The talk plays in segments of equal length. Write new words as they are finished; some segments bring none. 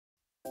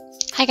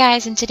Hi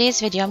guys, in today's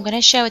video I'm going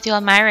to share with you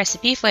all my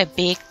recipe for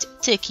baked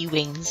turkey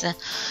wings.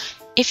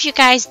 If you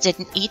guys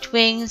didn't eat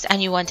wings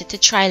and you wanted to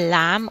try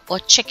lamb or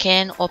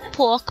chicken or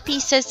pork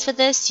pieces for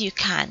this, you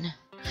can.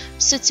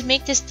 So to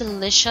make this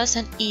delicious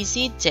and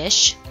easy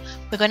dish,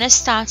 we're going to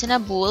start in a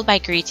bowl by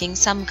grating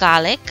some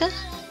garlic.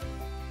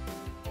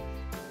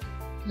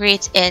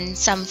 Grate in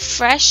some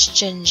fresh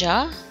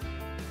ginger,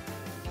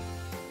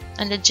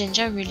 and the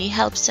ginger really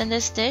helps in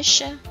this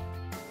dish.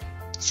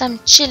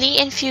 Some chili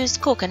infused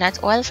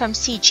coconut oil from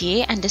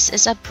CGA, and this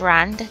is a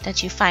brand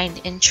that you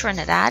find in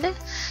Trinidad.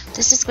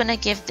 This is going to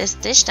give this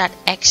dish that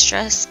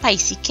extra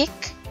spicy kick.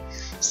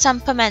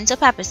 Some pimento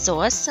pepper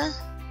sauce,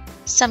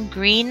 some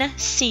green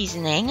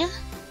seasoning,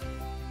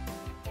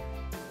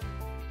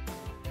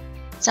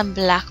 some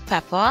black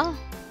pepper,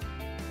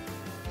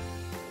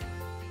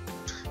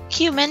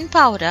 cumin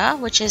powder,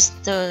 which is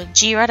the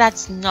jeera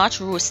that's not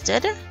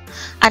roasted,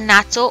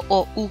 annatto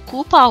or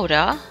uku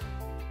powder,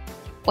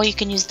 or you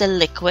can use the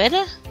liquid,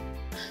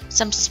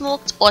 some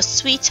smoked or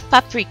sweet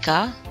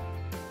paprika,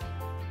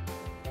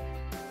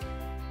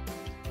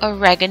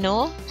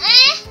 oregano,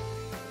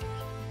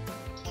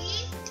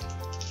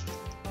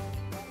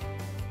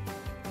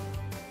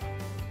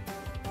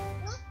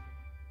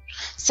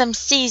 some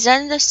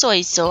seasoned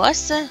soy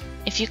sauce.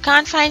 If you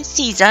can't find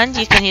seasoned,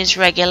 you can use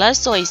regular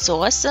soy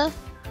sauce,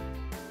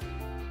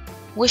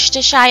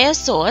 Worcestershire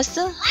sauce,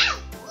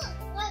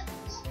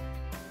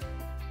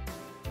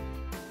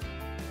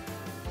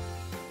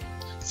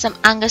 some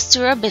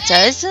Angostura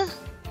bitters,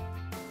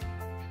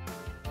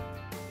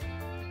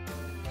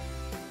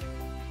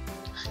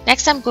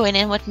 next I'm going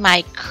in with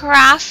my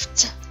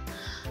Kraft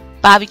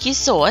barbecue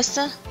sauce,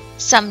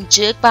 some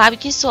jerk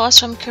barbecue sauce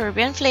from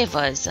Caribbean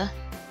Flavors,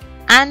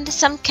 and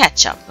some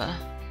ketchup.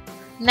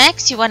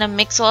 Next you want to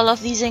mix all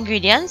of these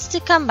ingredients to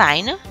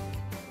combine.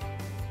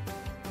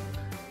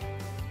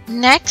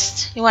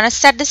 Next, you want to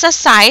set this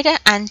aside,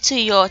 and to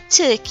your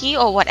turkey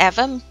or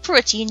whatever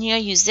protein you're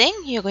using,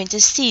 you're going to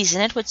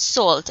season it with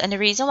salt. And the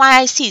reason why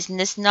I season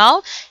this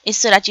now is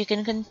so that you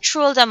can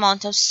control the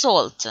amount of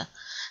salt.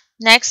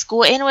 Next,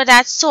 go in with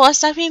that sauce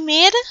that we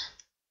made,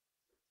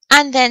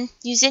 and then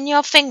using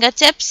your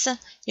fingertips,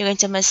 you're going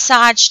to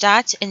massage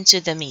that into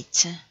the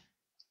meat.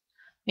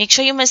 Make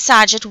sure you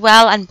massage it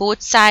well and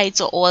both sides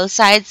or all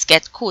sides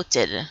get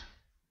coated.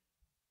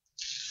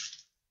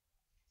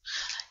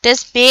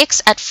 This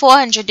bakes at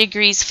 400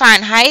 degrees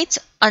Fahrenheit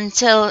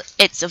until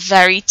it's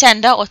very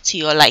tender or to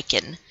your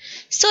liking.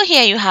 So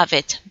here you have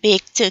it,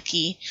 baked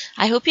turkey.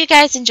 I hope you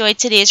guys enjoyed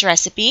today's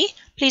recipe.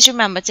 Please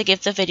remember to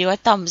give the video a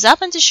thumbs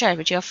up and to share it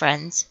with your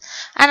friends.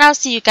 And I'll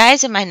see you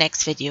guys in my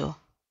next video.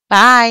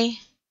 Bye!